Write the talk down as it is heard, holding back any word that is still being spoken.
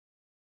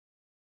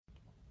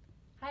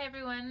Hi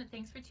everyone,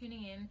 thanks for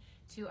tuning in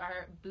to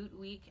our Boot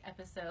Week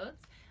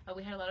episodes.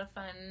 We had a lot of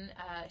fun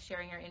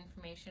sharing our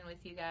information with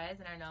you guys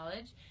and our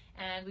knowledge,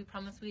 and we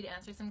promised we'd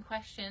answer some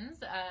questions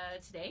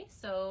today.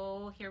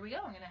 So here we go.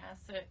 I'm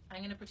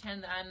going to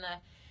pretend that I'm the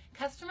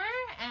customer,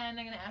 and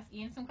I'm going to ask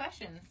Ian some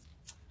questions.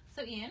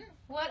 So Ian,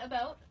 what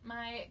about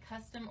my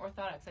custom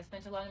orthotics? I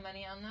spent a lot of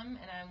money on them,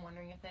 and I'm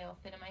wondering if they'll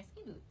fit in my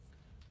ski boots.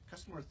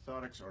 Custom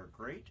orthotics are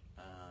great.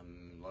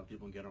 A lot of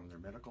people get them on their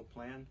medical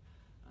plan.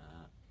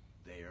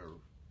 They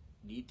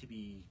need to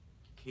be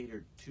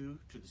catered to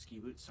the ski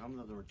boots. Some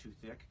of them are too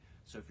thick.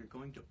 So if you're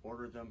going to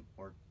order them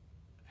or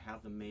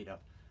have them made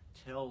up,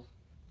 tell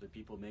the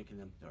people making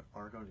them that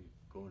are going to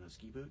go in a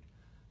ski boot.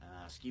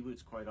 Ski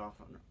boots quite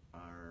often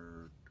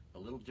are a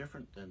little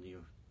different than the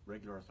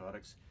regular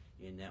orthotics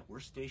in that we're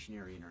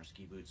stationary in our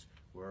ski boots,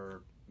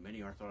 where many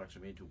orthotics are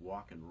made to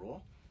walk and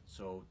roll.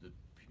 So the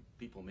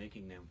people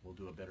making them will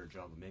do a better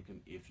job of making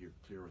them if you're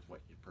clear with what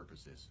your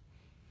purpose is.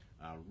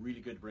 Really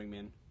good to bring them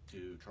in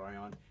to try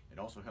on. It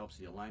also helps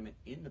the alignment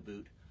in the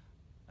boot,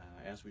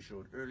 as we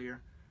showed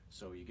earlier,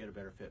 so you get a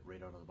better fit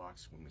right out of the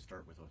box when we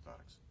start with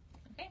orthotics.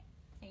 Okay,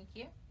 thank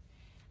you.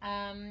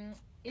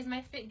 Is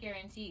my fit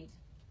guaranteed?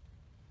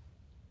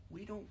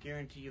 We don't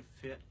guarantee a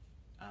fit.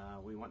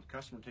 We want the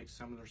customer to take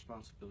some of the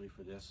responsibility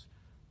for this.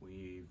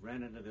 We've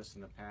ran into this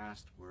in the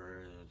past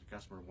where the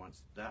customer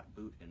wants that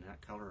boot in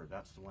that color, or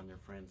that's the one their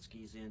friend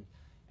skis in,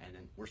 and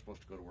then we're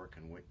supposed to go to work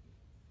and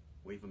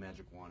wave a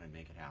magic wand and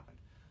make it happen.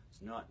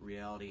 It's not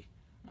reality.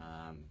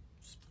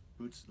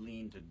 Boots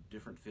lean to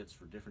different fits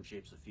for different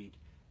shapes of feet,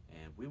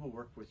 and we will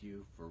work with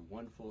you for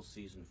one full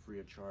season free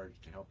of charge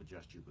to help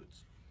adjust your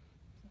boots.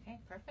 Okay,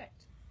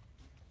 perfect.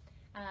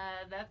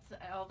 That's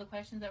all the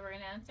questions that we're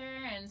going to answer.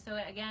 And so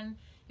again,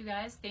 you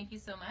guys, thank you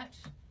so much.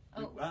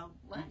 Oh, well,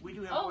 we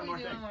do have one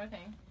more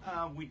thing.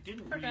 We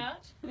didn't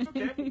Forgot. really... It's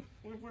okay.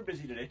 We're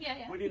busy today.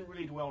 Yeah. We didn't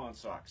really dwell on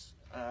socks.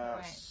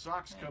 Right.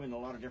 Socks come in a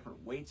lot of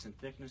different weights and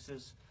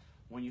thicknesses.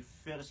 When you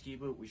fit a ski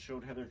boot, we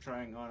showed Heather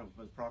trying on it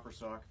with proper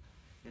sock.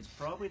 It's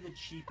probably the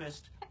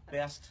cheapest,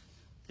 best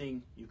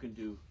thing you can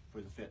do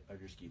for the fit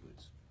of your ski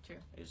boots. True.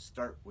 Is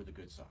start with a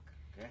good sock.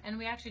 Okay. And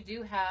we actually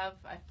do have,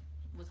 I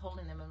was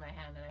holding them in my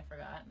hand and I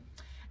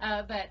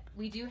forgot, but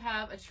we do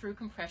have a true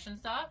compression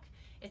sock.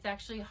 It's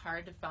actually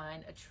hard to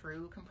find a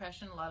true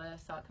compression. A lot of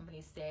sock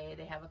companies say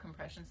they have a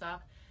compression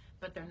sock,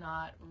 but they're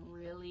not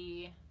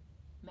really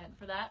meant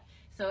for that.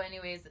 So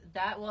anyways,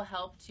 that will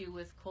help too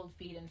with cold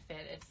feet and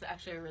fit. It's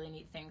actually a really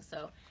neat thing.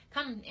 So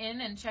come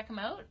in and check them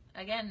out.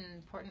 Again,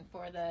 important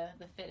for the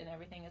fit and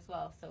everything as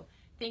well. So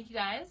thank you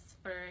guys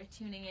for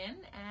tuning in,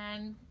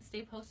 and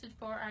stay posted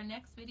for our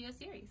next video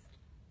series.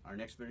 Our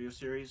next video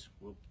series,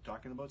 we'll be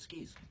talking about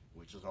skis,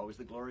 which is always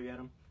the glory at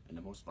them and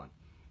the most fun.